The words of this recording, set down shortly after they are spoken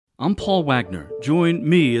I'm Paul Wagner. Join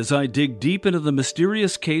me as I dig deep into the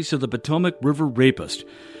mysterious case of the Potomac River rapist.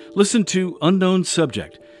 Listen to Unknown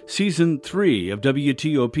Subject, Season 3 of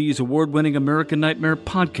WTOP's award-winning American Nightmare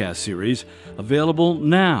podcast series, available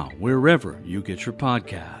now wherever you get your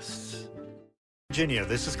podcasts. Virginia,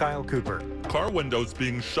 this is Kyle Cooper. Car windows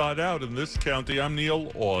being shot out in this county. I'm Neil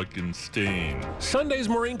Augenstein. Sunday's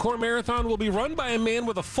Marine Corps Marathon will be run by a man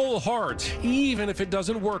with a full heart, even if it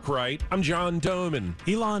doesn't work right. I'm John Doman.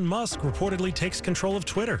 Elon Musk reportedly takes control of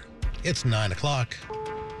Twitter. It's 9 o'clock.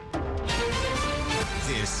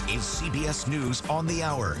 This is CBS News on the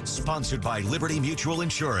Hour, sponsored by Liberty Mutual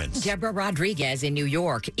Insurance. Deborah Rodriguez in New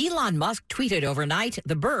York. Elon Musk tweeted overnight,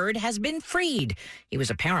 "The bird has been freed." He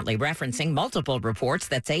was apparently referencing multiple reports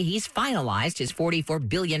that say he's finalized his $44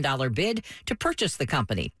 billion bid to purchase the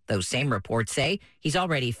company. Those same reports say he's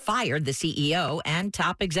already fired the CEO and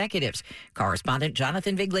top executives. Correspondent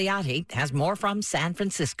Jonathan Vigliotti has more from San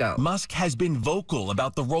Francisco. Musk has been vocal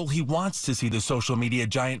about the role he wants to see the social media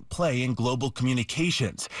giant play in global communications.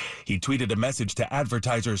 He tweeted a message to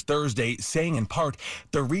advertisers Thursday saying in part,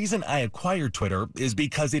 "The reason I acquired Twitter is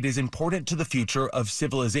because it is important to the future of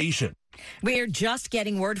civilization." We're just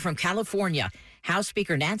getting word from California. House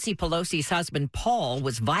Speaker Nancy Pelosi's husband, Paul,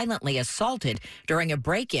 was violently assaulted during a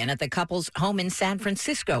break-in at the couple's home in San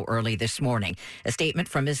Francisco early this morning. A statement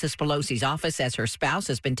from Mrs. Pelosi's office says her spouse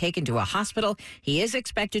has been taken to a hospital. He is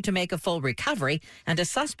expected to make a full recovery, and a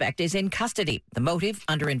suspect is in custody. The motive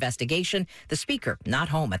under investigation. The speaker not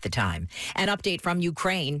home at the time. An update from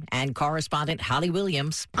Ukraine and correspondent Holly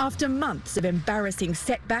Williams. After months of embarrassing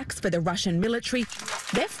setbacks for the Russian military,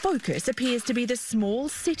 their focus appears to be the small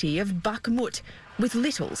city of Bakhmut, with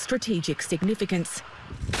little strategic significance.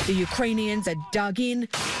 The Ukrainians are dug in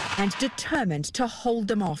and determined to hold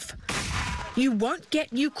them off. "You won't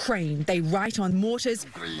get Ukraine," they write on mortars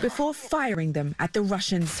before firing them at the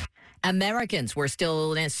Russians. Americans were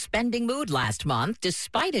still in a spending mood last month,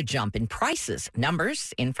 despite a jump in prices.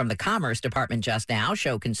 Numbers in from the Commerce Department just now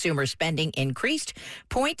show consumer spending increased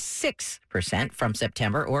 0.6% from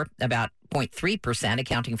September, or about 0.3%,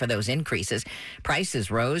 accounting for those increases. Prices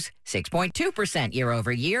rose 6.2% year over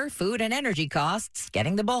year. Food and energy costs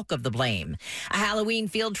getting the bulk of the blame. A Halloween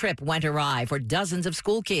field trip went awry for dozens of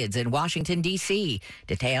school kids in Washington, D.C.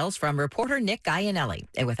 Details from reporter Nick Iannelli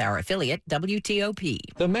with our affiliate WTOP.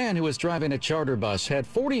 The man who was driving a charter bus had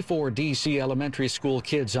 44 D.C. elementary school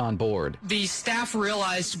kids on board. The staff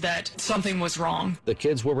realized that something was wrong. The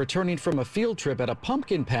kids were returning from a field trip at a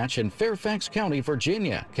pumpkin patch in Fairfax County,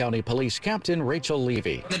 Virginia. County Police Captain Rachel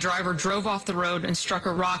Levy. The driver drove off the road and struck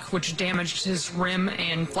a rock, which damaged his rim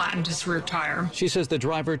and flattened his rear tire. She says the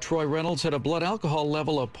driver, Troy Reynolds, had a blood alcohol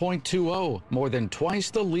level of 0.20, more than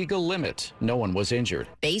twice the legal limit. No one was injured.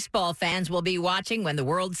 Baseball fans will be watching when the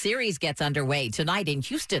World Series gets underway tonight in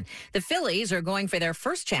Houston. The Phillies are going for their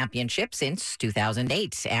first championship since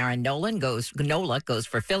 2008. Aaron Nola goes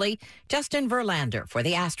for Philly. Justin Verlander for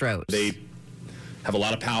the Astros. They have a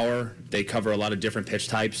lot of power. They cover a lot of different pitch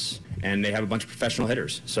types, and they have a bunch of professional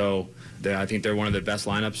hitters. So I think they're one of the best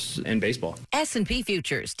lineups in baseball. S&P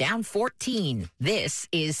futures down 14. This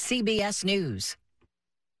is CBS News.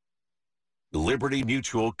 Liberty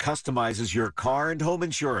Mutual customizes your car and home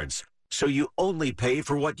insurance, so you only pay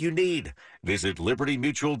for what you need. Visit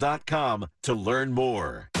libertymutual.com to learn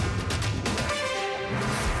more.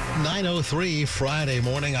 9:03 Friday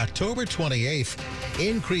morning, October 28th.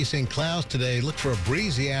 Increasing clouds today. Look for a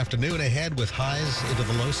breezy afternoon ahead with highs into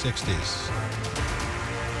the low 60s.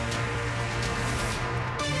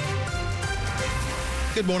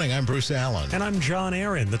 Good morning, I'm Bruce Allen. And I'm John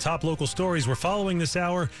Aaron. The top local stories we're following this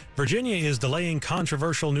hour. Virginia is delaying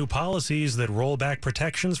controversial new policies that roll back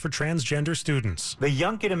protections for transgender students. The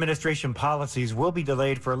Youngkin administration policies will be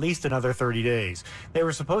delayed for at least another 30 days. They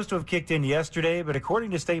were supposed to have kicked in yesterday, but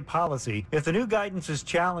according to state policy, if the new guidance is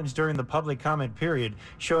challenged during the public comment period,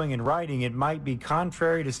 showing in writing it might be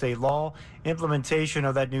contrary to state law, implementation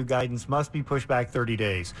of that new guidance must be pushed back 30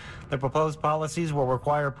 days. The proposed policies will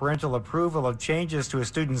require parental approval of changes to a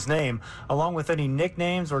student's name, along with any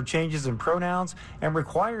nicknames or changes in pronouns, and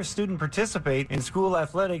require students participate in school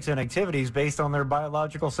athletics and activities based on their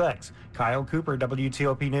biological sex. Kyle Cooper,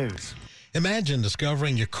 WTOP News. Imagine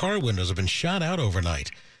discovering your car windows have been shot out overnight.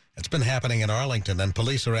 It's been happening in Arlington, and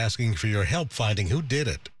police are asking for your help finding who did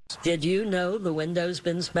it. Did you know the window's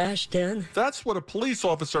been smashed in? That's what a police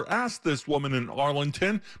officer asked this woman in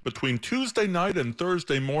Arlington. Between Tuesday night and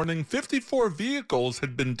Thursday morning, 54 vehicles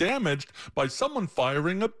had been damaged by someone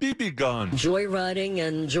firing a BB gun. Joyriding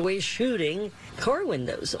and joy shooting car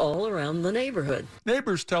windows all around the neighborhood.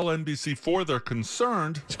 Neighbors tell NBC4 they're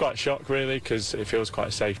concerned. It's quite a shock, really, because it feels quite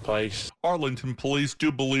a safe place. Arlington police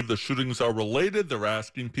do believe the shootings are related. They're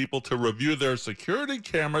asking people to review their security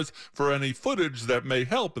cameras for any footage that may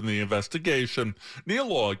help in the investigation. Neil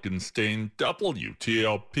Augenstein,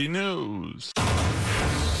 WTOP News.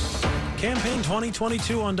 Campaign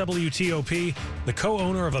 2022 on WTOP. The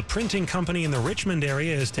co-owner of a printing company in the Richmond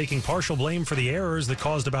area is taking partial blame for the errors that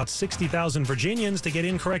caused about 60,000 Virginians to get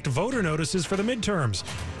incorrect voter notices for the midterms.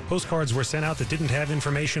 Postcards were sent out that didn't have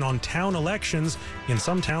information on town elections in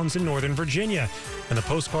some towns in Northern Virginia. And the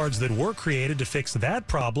postcards that were created to fix that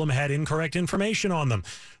problem had incorrect information on them.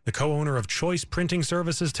 The co-owner of Choice Printing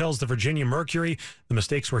Services tells the Virginia Mercury the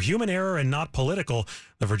mistakes were human error and not political.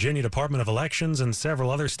 The Virginia Department of Elections and several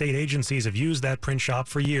other state agencies have used that print shop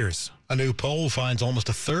for years. A new poll finds almost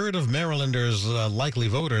a third of Marylanders' likely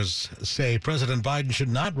voters say President Biden should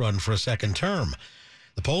not run for a second term.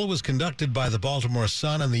 The poll was conducted by the Baltimore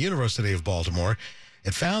Sun and the University of Baltimore.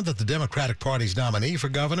 It found that the Democratic Party's nominee for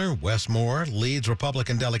governor, Wes Moore, leads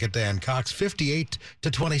Republican delegate Dan Cox 58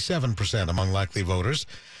 to 27% among likely voters.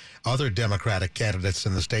 Other Democratic candidates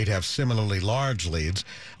in the state have similarly large leads.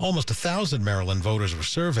 Almost 1,000 Maryland voters were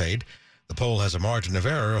surveyed. The poll has a margin of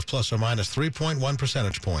error of plus or minus 3.1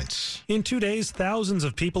 percentage points. In 2 days, thousands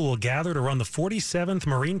of people will gather to run the 47th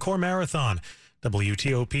Marine Corps Marathon.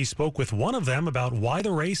 WTOP spoke with one of them about why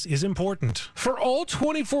the race is important. For all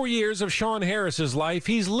 24 years of Sean Harris's life,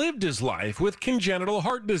 he's lived his life with congenital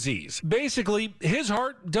heart disease. Basically, his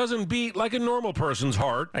heart doesn't beat like a normal person's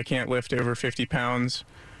heart. I can't lift over 50 pounds.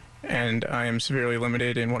 And I am severely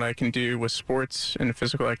limited in what I can do with sports and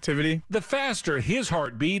physical activity. The faster his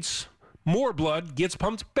heart beats, more blood gets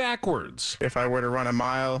pumped backwards. If I were to run a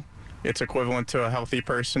mile, it's equivalent to a healthy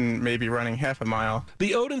person maybe running half a mile.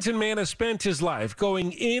 The Odenton man has spent his life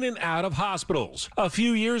going in and out of hospitals. A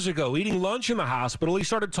few years ago, eating lunch in the hospital, he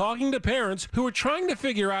started talking to parents who were trying to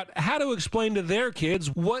figure out how to explain to their kids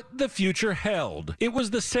what the future held. It was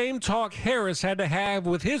the same talk Harris had to have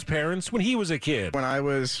with his parents when he was a kid. When I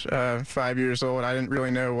was 5 years old, I didn't really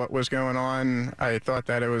know what was going on. I thought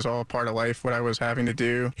that it was all part of life, what I was having to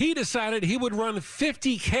do. He decided he would run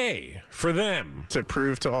 50K for them. To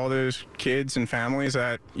prove to all those kids and families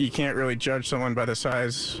that you can't really judge someone by the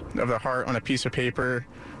size of the heart on a piece of paper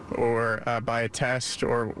or by a test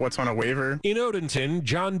or what's on a waiver. In Odenton,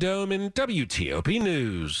 John Dome and WTOP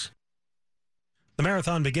News. The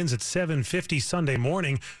marathon begins at 7:50 Sunday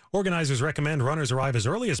morning. Organizers recommend runners arrive as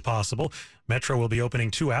early as possible. Metro will be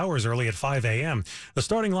opening 2 hours early at 5 a.m. The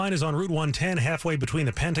starting line is on Route 110, halfway between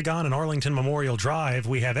the Pentagon and Arlington Memorial Drive.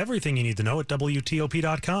 We have everything you need to know at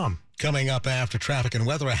WTOP.com. Coming up after traffic and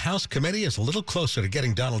weather, a House committee is a little closer to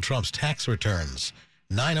getting Donald Trump's tax returns.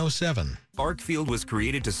 9:07. ArcField was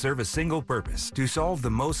created to serve a single purpose, to solve the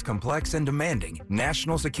most complex and demanding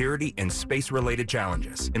national security and space-related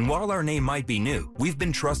challenges. And while our name might be new, we've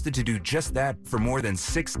been trusted to do just that for more than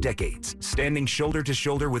 6 decades, standing shoulder to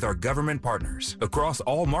shoulder with our government partners across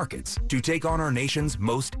all markets to take on our nation's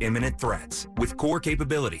most imminent threats. With core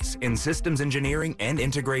capabilities in systems engineering and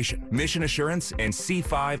integration, mission assurance, and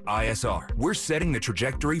C5 ISR, we're setting the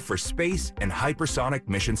trajectory for space and hypersonic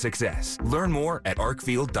mission success. Learn more at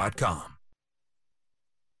arcfield.com.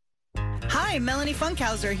 Hi, Melanie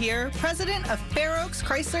Funkhauser here, president of Fair Oaks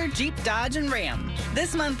Chrysler, Jeep, Dodge, and Ram.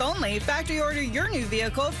 This month only, factory order your new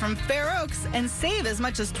vehicle from Fair Oaks and save as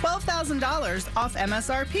much as $12,000 off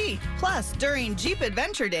MSRP. Plus, during Jeep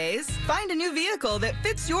Adventure Days, find a new vehicle that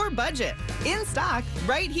fits your budget. In stock,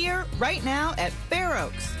 right here, right now at Fair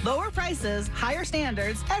Oaks. Lower prices, higher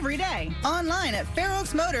standards every day. Online at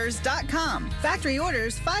fairoaksmotors.com. Factory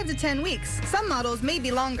orders 5 to 10 weeks. Some models may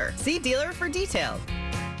be longer. See dealer for details.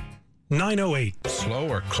 9:08. Slow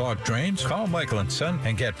or clogged drains? Call Michael & Son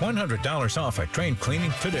and get $100 off at drain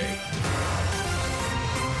cleaning today.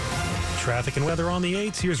 Traffic and weather on the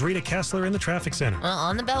 8s. Here's Rita Kessler in the traffic center. Well,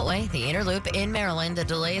 on the Beltway, the inner loop in Maryland, the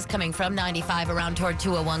delay is coming from 95 around toward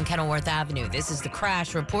 201 Kenilworth Avenue. This is the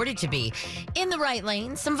crash reported to be in the right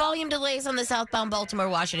lane. Some volume delays on the southbound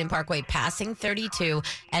Baltimore-Washington Parkway passing 32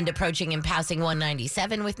 and approaching and passing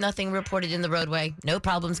 197 with nothing reported in the roadway. No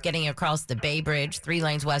problems getting across the Bay Bridge, 3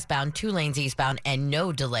 lanes westbound, 2 lanes eastbound, and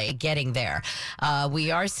no delay getting there.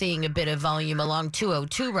 We are seeing a bit of volume along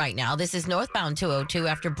 202 right now. This is northbound 202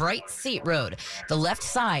 after Bright Seat Road. The left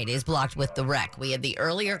side is blocked with the wreck. We had the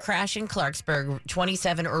earlier crash in Clarksburg,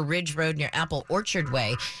 27 or Ridge Road near Apple Orchard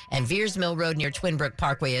Way, and Veers Mill Road near Twinbrook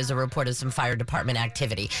Parkway is a report of some fire department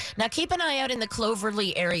activity. Now keep an eye out in the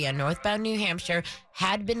Cloverly area. Northbound New Hampshire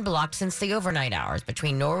had been blocked since the overnight hours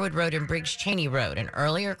between Norwood Road and Briggs Cheney Road. An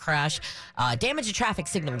earlier crash damaged a traffic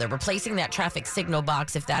signal. They're replacing that traffic signal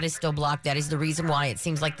box. If that is still blocked, that is the reason why it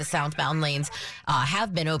seems like the southbound lanes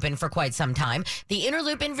have been open for quite some time. The inner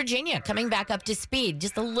loop in Virginia coming back up to speed.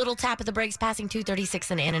 Just a little tap of the brakes passing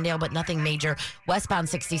 236 in Annandale, but nothing major. Westbound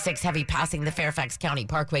 66 heavy passing the Fairfax County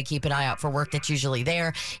Parkway. Keep an eye out for work that's usually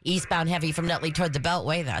there. Eastbound heavy from Nutley toward the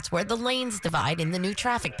Beltway. That's where the lanes divide in the new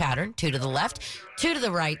traffic pattern. 2 to the left, 2 to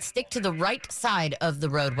the right. Stick to the right side of the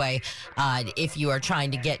roadway if you are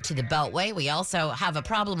trying to get to the Beltway. We also have a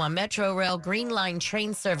problem on Metro Rail. Green Line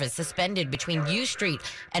train service suspended between U Street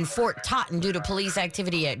and Fort Totten due to police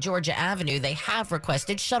activity at Georgia Avenue. They have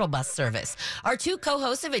requested shuttle bus service. Are 2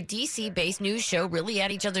 co-hosts of a DC-based news show really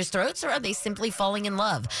at each other's throats, or are they simply falling in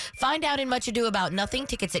love? Find out in Much Ado About Nothing.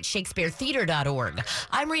 Tickets at ShakespeareTheater.org.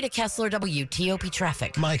 I'm Rita Kessler, WTOP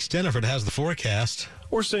Traffic. Mike Steniford has the forecast.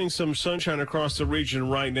 We're seeing some sunshine across the region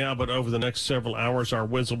right now, but over the next several hours, our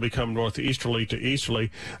winds will become northeasterly to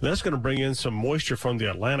easterly. That's going to bring in some moisture from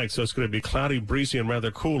the Atlantic, so it's going to be cloudy, breezy, and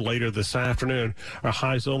rather cool later this afternoon. Our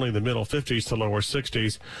highs only in the middle 50s to lower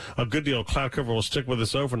 60s. A good deal of cloud cover will stick with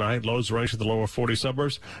us overnight. Lows range to the lower 40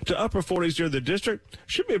 suburbs to upper 40s near the district.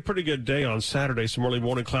 Should be a pretty good day on Saturday. Some early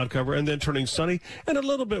morning cloud cover, and then turning sunny and a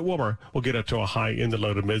little bit warmer. We'll get up to a high in the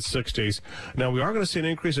low to mid 60s. Now, we are going to see an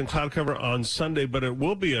increase in cloud cover on Sunday, but it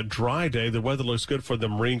will be a dry day. The weather looks good for the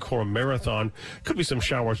Marine Corps Marathon. Could be some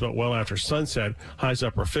showers, but well after sunset. Highs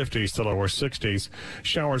upper 50s to lower 60s.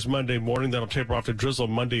 Showers Monday morning. That'll taper off to drizzle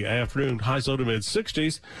Monday afternoon. Highs low to mid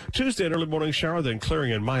 60s. Tuesday, an early morning shower, then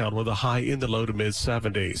clearing and mild with a high in the low to mid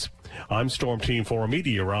 70s. I'm Storm Team 4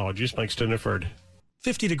 meteorologist Mike Steniford.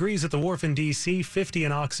 50 degrees at the Wharf in D.C., 50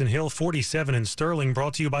 in Oxon Hill, 47 in Sterling,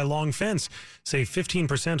 brought to you by Long Fence. Save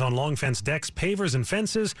 15% on Long Fence decks, pavers, and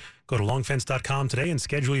fences. Go to longfence.com today and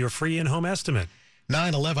schedule your free in-home estimate.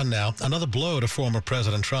 9/11 now. Another blow to former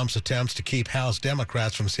President Trump's attempts to keep House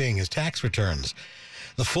Democrats from seeing his tax returns.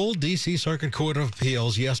 The full D.C. Circuit Court of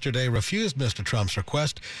Appeals yesterday refused Mr. Trump's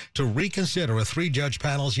request to reconsider a 3-judge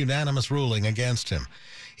panel's unanimous ruling against him.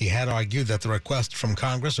 He had argued that the requests from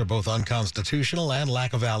Congress are both unconstitutional and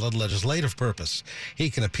lack a valid legislative purpose. He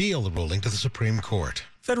can appeal the ruling to the Supreme Court.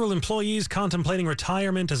 Federal employees contemplating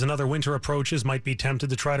retirement as another winter approaches might be tempted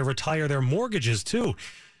to try to retire their mortgages, too.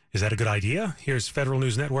 Is that a good idea? Here's Federal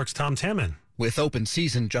News Network's Tom Temin. With open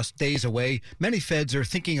season just days away, many feds are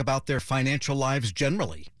thinking about their financial lives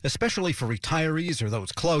generally, especially for retirees or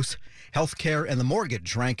those close. Healthcare and the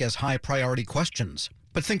mortgage rank as high priority questions.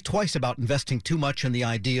 But think twice about investing too much in the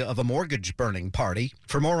idea of a mortgage burning party.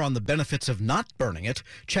 For more on the benefits of not burning it,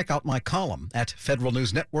 check out my column at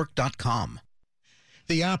federalnewsnetwork.com.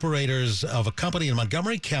 The operators of a company in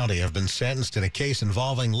Montgomery County have been sentenced in a case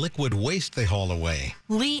involving liquid waste they haul away.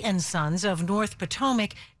 Lee & Sons of North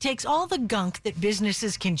Potomac takes all the gunk that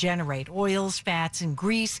businesses can generate, oils, fats, and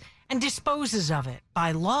grease, and disposes of it.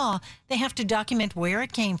 By law, they have to document where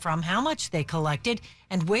it came from, how much they collected,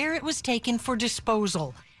 and where it was taken for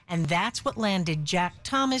disposal. And that's what landed Jack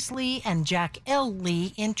Thomas Lee and Jack L.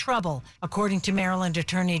 Lee in trouble. According to Maryland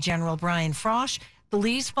Attorney General Brian Frosch, the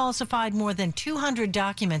Lees falsified more than 200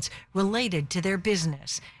 documents related to their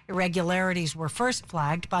business. Irregularities were first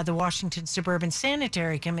flagged by the Washington Suburban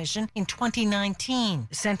Sanitary Commission in 2019.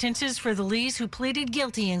 Sentences for the Lees who pleaded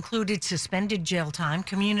guilty included suspended jail time,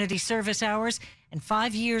 community service hours, and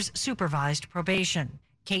 5 years supervised probation.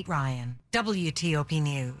 Kate Ryan, WTOP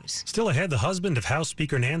News. Still ahead, the husband of House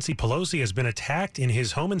Speaker Nancy Pelosi has been attacked in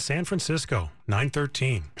his home in San Francisco.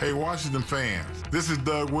 9:13. Hey, Washington fans, this is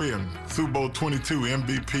Doug Williams, Super Bowl 22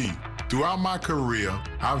 MVP. Throughout my career,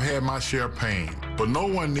 I've had my share of pain, but no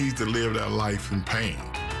one needs to live their life in pain.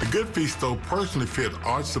 The Good Feet store personally fits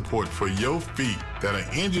arch support for your feet that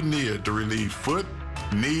are engineered to relieve foot,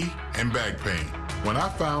 knee, and back pain. When I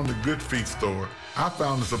found the Good Feet store, I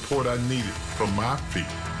found the support I needed for my feet.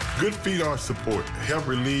 Good Feet Arch Support help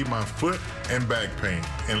relieve my foot and back pain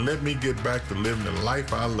and let me get back to living the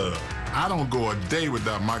life I love. I don't go a day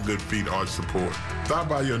without my Good Feet Arch Support. Stop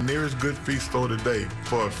by your nearest Good Feet store today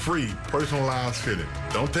for a free personalized fitting.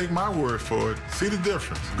 Don't take my word for it. See the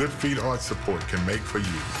difference Good Feet Arch Support can make for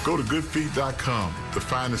you. Go to goodfeet.com to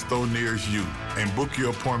find the store nearest you and book your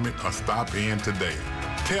appointment or stop in today.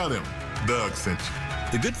 Tell them Doug sent you.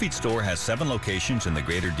 The Good Feet store has 7 locations in the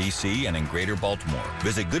greater D.C. and in greater Baltimore.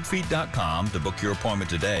 Visit goodfeet.com to book your appointment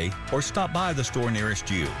today or stop by the store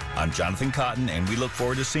nearest you. I'm Jonathan Cotton, and we look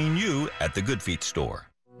forward to seeing you at the Good Feet store.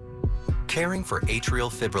 Caring for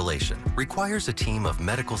atrial fibrillation requires a team of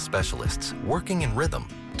medical specialists working in rhythm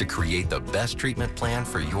to create the best treatment plan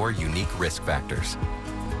for your unique risk factors.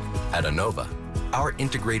 At Inova, our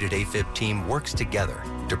integrated AFib team works together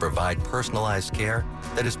to provide personalized care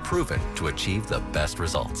that is proven to achieve the best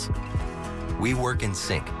results. We work in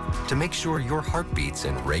sync to make sure your heart beats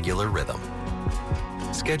in regular rhythm.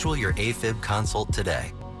 Schedule your AFib consult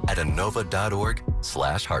today at Inova.org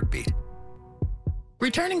Heartbeat.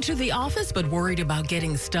 Returning to the office but worried about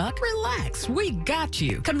getting stuck? Relax, we got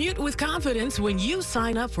you. Commute with confidence when you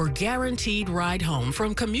sign up for Guaranteed Ride Home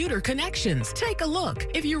from Commuter Connections. Take a look.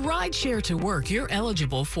 If you ride share to work, you're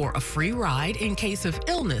eligible for a free ride in case of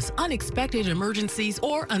illness, unexpected emergencies,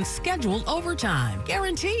 or unscheduled overtime.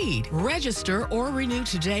 Guaranteed. Register or renew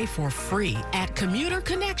today for free at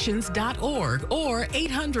commuterconnections.org or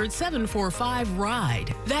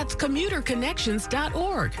 800-745-RIDE. That's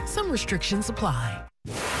commuterconnections.org. Some restrictions apply.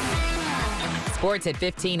 Sports at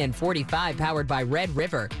 15 and 45, powered by Red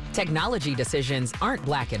River. Technology decisions aren't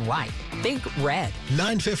black and white. Think red.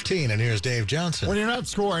 9:15, and here's Dave Johnson. When you're not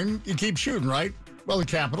scoring, you keep shooting, right? Well, the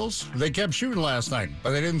Capitals, they kept shooting last night,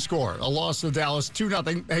 but they didn't score. A loss to Dallas,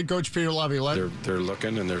 2-0. Head coach Peter Laviolette. They're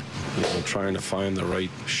looking, and they're trying to find the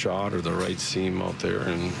right shot or the right seam out there.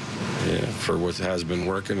 And for what has been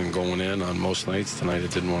working and going in on most nights, tonight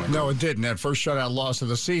it didn't work. No, it didn't. That first shutout loss of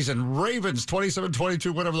the season. Ravens,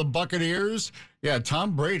 27-22 win over the Buccaneers. Yeah,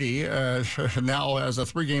 Tom Brady now has a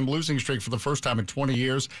 3-game losing streak for the first time in 20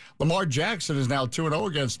 years. Lamar Jackson is now 2-0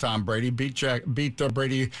 against Tom Brady. Beat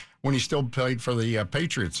Brady when he still played for the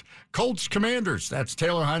Patriots. Colts Commanders, that's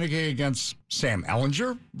Taylor Heineke against Sam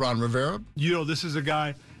Ehlinger. Ron Rivera. This is a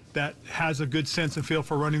guy that has a good sense and feel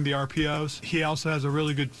for running the RPOs. He also has a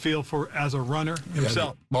really good feel for as a runner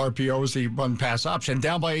himself. Yeah, the RPO is the run-pass option.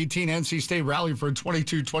 Down by 18, NC State rallied for a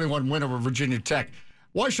 22-21 win over Virginia Tech.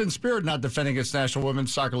 Washington Spirit not defending its National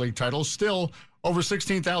Women's Soccer League title. Still, over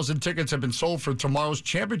 16,000 tickets have been sold for tomorrow's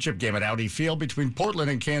championship game at Audi Field between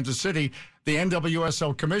Portland and Kansas City. The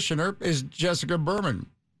NWSL commissioner is Jessica Berman.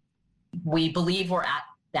 We believe we're at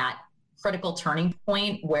that critical turning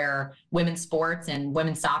point where women's sports and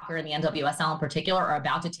women's soccer and the NWSL in particular are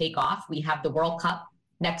about to take off. We have the World Cup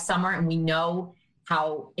next summer, and we know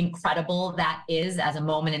how incredible that is as a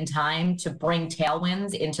moment in time to bring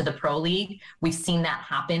tailwinds into the pro league. We've seen that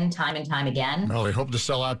happen time and time again. Well, we hope to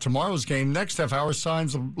sell out tomorrow's game. Next half hour,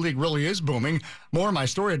 signs the league really is booming. More on my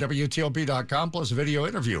story at WTOP.com, plus a video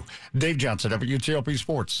interview. Dave Johnson, WTOP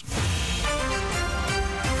Sports.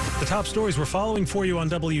 The top stories we're following for you on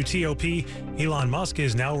WTOP. Elon Musk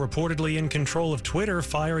is now reportedly in control of Twitter,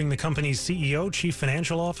 firing the company's CEO, chief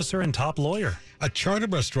financial officer, and top lawyer. A charter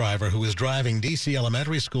bus driver who was driving D.C.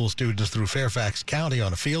 elementary school students through Fairfax County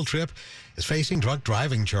on a field trip is facing drunk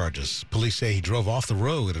driving charges. Police say he drove off the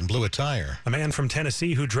road and blew a tire. A man from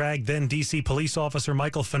Tennessee who dragged then D.C. police officer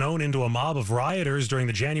Michael Fanone into a mob of rioters during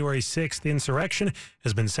the January 6th insurrection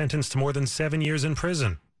has been sentenced to more than 7 years in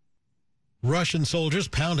prison. Russian soldiers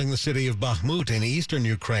pounding the city of Bakhmut in eastern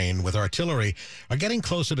Ukraine with artillery are getting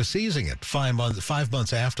closer to seizing it 5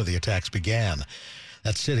 months after the attacks began.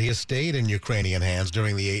 That city has stayed in Ukrainian hands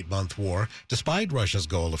during the 8-month war, despite Russia's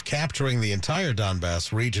goal of capturing the entire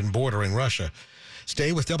Donbass region bordering Russia.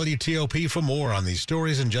 Stay with WTOP for more on these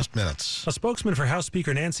stories in just minutes. A spokesman for House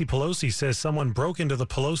Speaker Nancy Pelosi says someone broke into the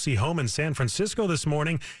Pelosi home in San Francisco this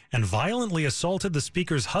morning and violently assaulted the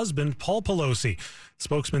speaker's husband, Paul Pelosi. The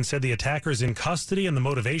spokesman said the attacker is in custody and the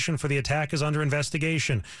motivation for the attack is under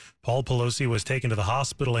investigation. Paul Pelosi was taken to the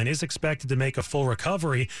hospital and is expected to make a full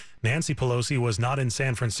recovery. Nancy Pelosi was not in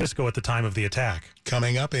San Francisco at the time of the attack.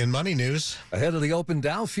 Coming up in Money News. Ahead of the open,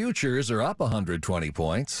 Dow futures are up 120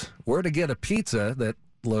 points. Where to get a pizza that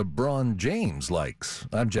LeBron James likes.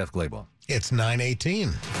 I'm Jeff Claiborne. It's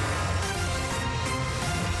 9:18.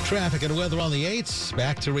 Traffic and weather on the 8s.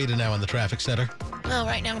 Back to Rita now in the traffic center. Well,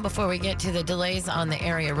 right now, before we get to the delays on the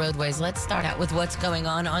area roadways, let's start out with what's going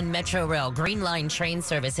on Metro Rail. Green Line train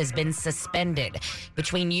service has been suspended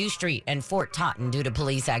between U Street and Fort Totten due to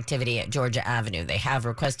police activity at Georgia Avenue. They have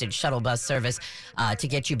requested shuttle bus service to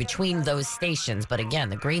get you between those stations. But again,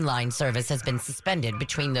 the Green Line service has been suspended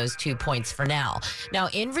between those 2 points for now. Now,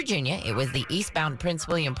 in Virginia, it was the eastbound Prince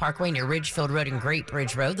William Parkway near Ridgefield Road and Great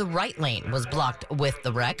Bridge Road. The right lane was blocked with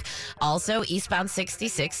the wreck. Also, eastbound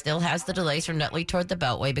 66 still has the delays from Nutley toward the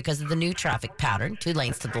Beltway because of the new traffic pattern. 2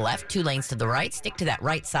 lanes to the left, 2 lanes to the right. Stick to that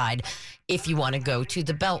right side if you want to go to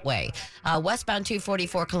the Beltway. Westbound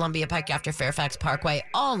 244 Columbia Pike after Fairfax Parkway,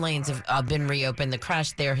 all lanes have been reopened. The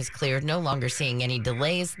crash there has cleared. No longer seeing any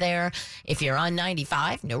delays there. If you're on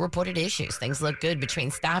 95, no reported issues. Things look good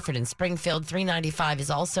between Stafford and Springfield. 395 is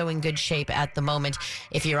also in good shape at the moment.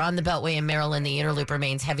 If you're on the Beltway in Maryland, the inner loop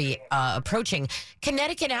remains heavy approaching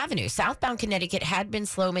Connecticut Avenue. Southbound Connecticut had been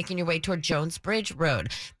slow making your way toward Jones Bridge. Church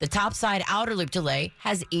Road. The topside outer loop delay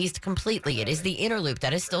has eased completely. It is the inner loop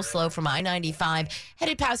that is still slow from I-95,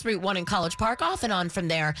 headed past Route 1 in College Park, off and on from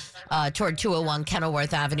there toward 201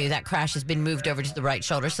 Kenilworth Avenue. That crash has been moved over to the right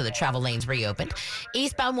shoulder, so the travel lane's reopened.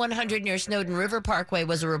 Eastbound 100 near Snowden River Parkway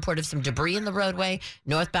was a report of some debris in the roadway.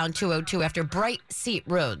 Northbound 202 after Bright Seat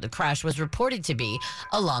Road. The crash was reported to be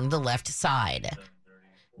along the left side.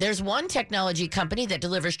 There's one technology company that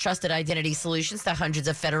delivers trusted identity solutions to hundreds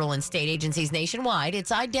of federal and state agencies nationwide. It's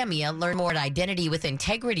Idemia. Learn more at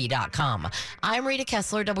identitywithintegrity.com. I'm Rita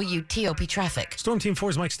Kessler, WTOP Traffic. Storm Team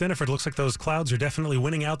 4's Mike Steniford. Looks like those clouds are definitely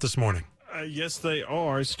winning out this morning. Yes, they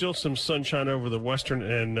are. Still some sunshine over the western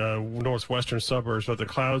and northwestern suburbs, but the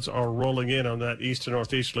clouds are rolling in on that east and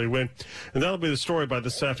northeasterly wind. And that'll be the story by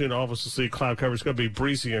this afternoon. All of us will see cloud cover. It's going to be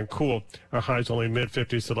breezy and cool. Our highs only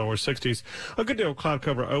mid-50s to lower 60s. A good deal of cloud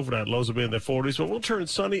cover overnight. Lows will be in the 40s, but we'll turn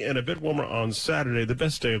sunny and a bit warmer on Saturday, the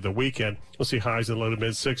best day of the weekend. We'll see highs in the low to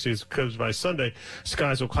mid-60s because by Sunday,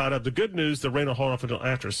 skies will cloud up. The good news, the rain will hold off until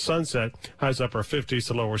after sunset. Highs upper 50s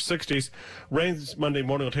to lower 60s. Rains Monday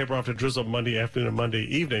morning will taper off to drizzle Monday afternoon and Monday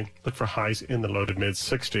evening. Look for highs in the low to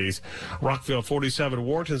mid-60s. Rockville 47,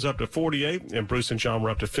 Warrenton's up to 48, and Bruce and John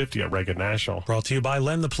were up to 50 at Reagan National. Brought to you by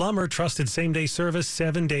Len the Plumber, trusted same-day service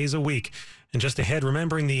 7 days a week. And just ahead,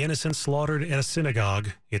 remembering the innocents slaughtered at a synagogue.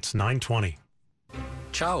 It's 9:20.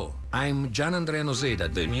 Ciao, I'm Gianandrea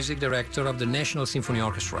Noseda, the music director of the National Symphony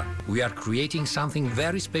Orchestra. We are creating something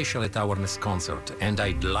very special at our next concert, and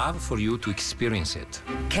I'd love for you to experience it.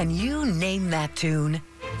 Can you name that tune?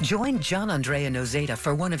 Join Gianandrea Noseda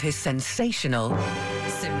for one of his sensational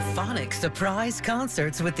symphonic surprise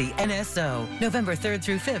concerts with the NSO, November 3rd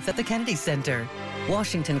through 5th at the Kennedy Center.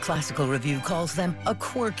 Washington Classical Review calls them a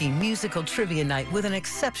quirky musical trivia night with an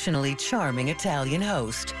exceptionally charming Italian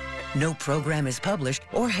host. No program is published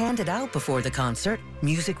or handed out before the concert.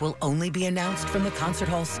 Music will only be announced from the concert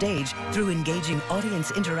hall stage through engaging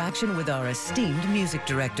audience interaction with our esteemed music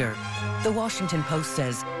director. The Washington Post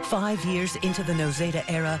says, 5 years into the Noseda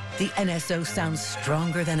era, the NSO sounds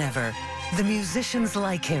stronger than ever. The musicians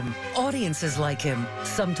like him. Audiences like him.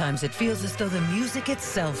 Sometimes it feels as though the music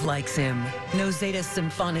itself likes him. Noseda's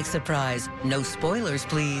Symphonic Surprise. No spoilers,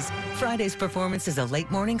 please. Friday's performance is a late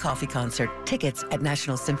morning coffee concert. Tickets at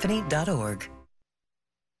nationalsymphony.org.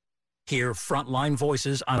 Hear Frontline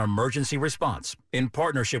Voices on Emergency Response in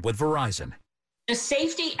partnership with Verizon. The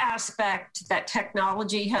safety aspect that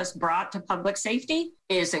technology has brought to public safety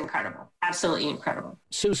is incredible. Absolutely incredible.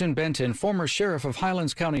 Susan Benton, former sheriff of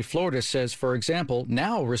Highlands County, Florida, says, for example,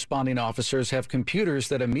 now responding officers have computers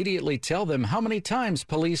that immediately tell them how many times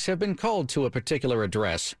police have been called to a particular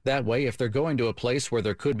address. That way, if they're going to a place where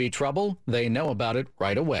there could be trouble, they know about it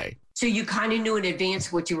right away. So you kind of knew in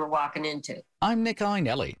advance what you were walking into. I'm Nick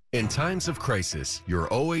Einelli. In times of crisis, you're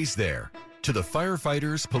always there. To the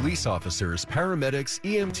firefighters, police officers, paramedics,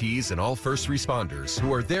 EMTs, and all first responders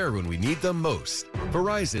who are there when we need them most,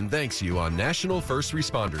 Verizon thanks you on National First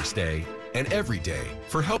Responders Day and every day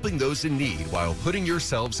for helping those in need while putting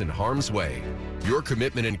yourselves in harm's way. Your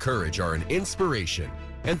commitment and courage are an inspiration.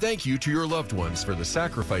 And thank you to your loved ones for the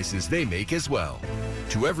sacrifices they make as well.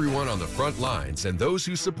 To everyone on the front lines and those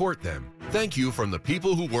who support them, thank you from the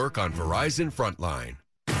people who work on Verizon Frontline.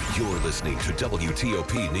 You're listening to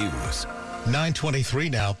WTOP News. 9:23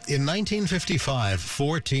 now. In 1955,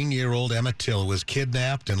 14-year-old Emmett Till was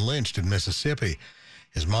kidnapped and lynched in Mississippi.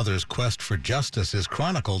 His mother's quest for justice is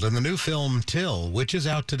chronicled in the new film Till, which is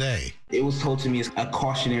out today. It was told to me as a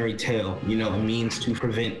cautionary tale, a means to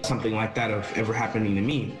prevent something like that of ever happening to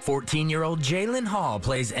me. 14-year-old Jalen Hall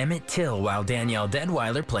plays Emmett Till while Danielle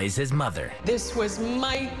Deadweiler plays his mother. This was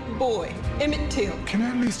my boy, Emmett Till. Can I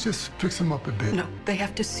at least just fix him up a bit? No, they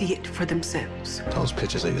have to see it for themselves. Those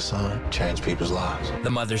pictures of your son changed people's lives.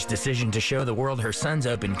 The mother's decision to show the world her son's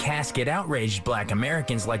open casket outraged Black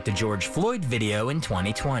Americans like the George Floyd video in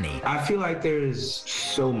 2020. I feel like there's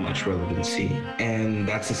so much relevancy, and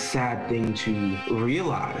that's a sad thing to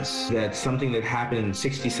realize, that something that happened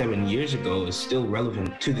 67 years ago is still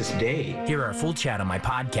relevant to this day. Hear our full chat on my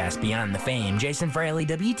podcast, Beyond the Fame. Jason Fraley,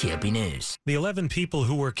 WTOP News. The 11 people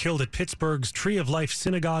who were killed at Pittsburgh's Tree of Life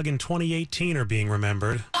Synagogue in 2018 are being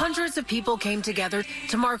remembered. Hundreds of people came together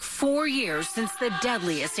to mark 4 years since the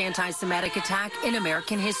deadliest anti-Semitic attack in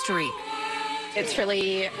American history. It's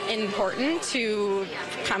really important to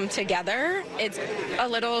come together. It's a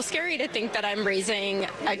little scary to think that I'm raising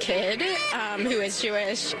a kid who is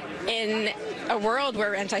Jewish in a world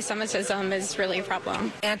where anti-Semitism is really a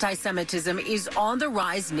problem. Anti-Semitism is on the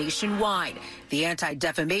rise nationwide. The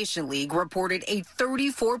Anti-Defamation League reported a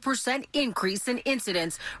 34% increase in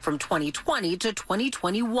incidents from 2020 to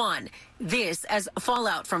 2021. This as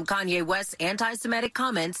fallout from Kanye West's anti-Semitic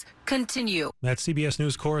comments continue. That's CBS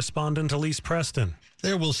News correspondent Elise Preston.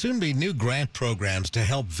 There will soon be new grant programs to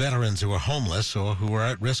help veterans who are homeless or who are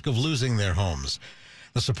at risk of losing their homes.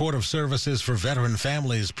 The Supportive Services for Veteran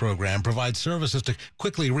Families program provides services to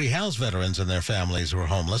quickly rehouse veterans and their families who are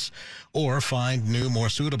homeless or find new, more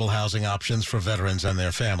suitable housing options for veterans and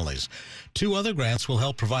their families. 2 other grants will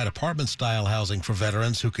help provide apartment-style housing for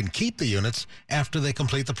veterans who can keep the units after they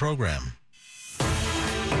complete the program.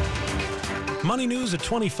 Money News at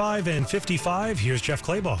 25 and 55. Here's Jeff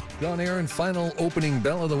Claybaugh. John Aaron, final opening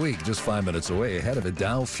bell of the week, just 5 minutes away. Ahead of it,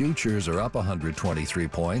 Dow futures are up 123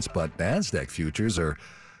 points, but NASDAQ futures are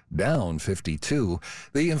down 52.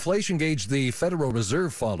 The inflation gauge the Federal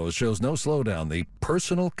Reserve follows shows no slowdown. The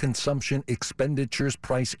Personal Consumption Expenditures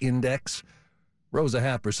Price Index rose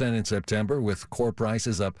 0.5% in September, with core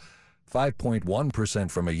prices up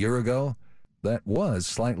 5.1% from a year ago. That was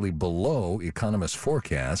slightly below economists'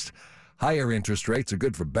 forecast. Higher interest rates are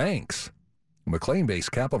good for banks.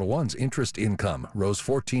 McLean-based Capital One's interest income rose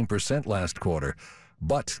 14% last quarter,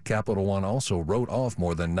 but Capital One also wrote off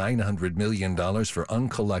more than $900 million for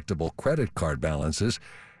uncollectible credit card balances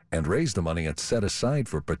and raised the money it set aside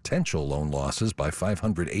for potential loan losses by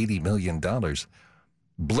 $580 million.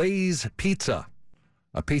 Blaze Pizza,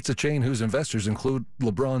 a pizza chain whose investors include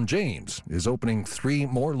LeBron James, is opening 3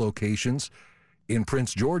 more locations in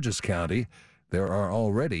Prince George's County. There are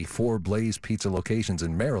already 4 Blaze Pizza locations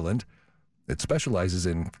in Maryland. It specializes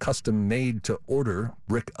in custom-made-to-order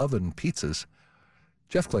brick oven pizzas.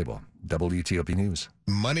 Jeff Claybaugh, WTOP News.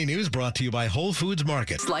 Money News brought to you by Whole Foods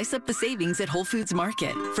Market. Slice up the savings at Whole Foods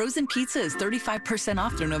Market. Frozen pizza is 35%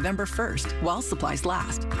 off through November 1st, while supplies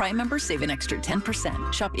last. Prime members save an extra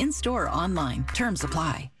 10%. Shop in-store or online. Terms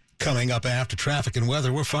apply. Coming up after traffic and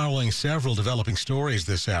weather, we're following several developing stories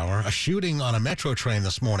this hour. A shooting on a metro train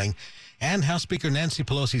this morning, and House Speaker Nancy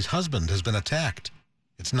Pelosi's husband has been attacked.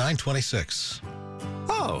 It's 9:26.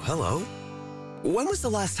 Oh, hello. When was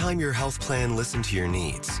the last time your health plan listened to your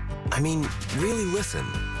needs? I mean, really listen.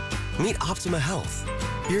 Meet Optima Health,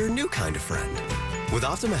 your new kind of friend. With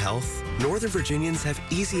Optima Health, Northern Virginians have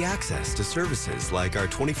easy access to services like our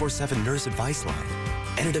 24/7 nurse advice line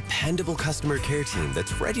and a dependable customer care team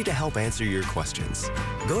that's ready to help answer your questions.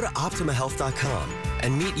 Go to OptimaHealth.com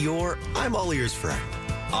and meet your I'm all ears friend.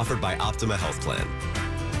 Offered by Optima Health Plan.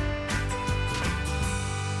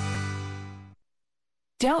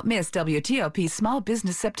 Don't miss WTOP's Small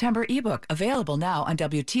Business September ebook, available now on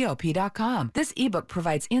WTOP.com. This ebook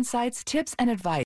provides insights, tips, and advice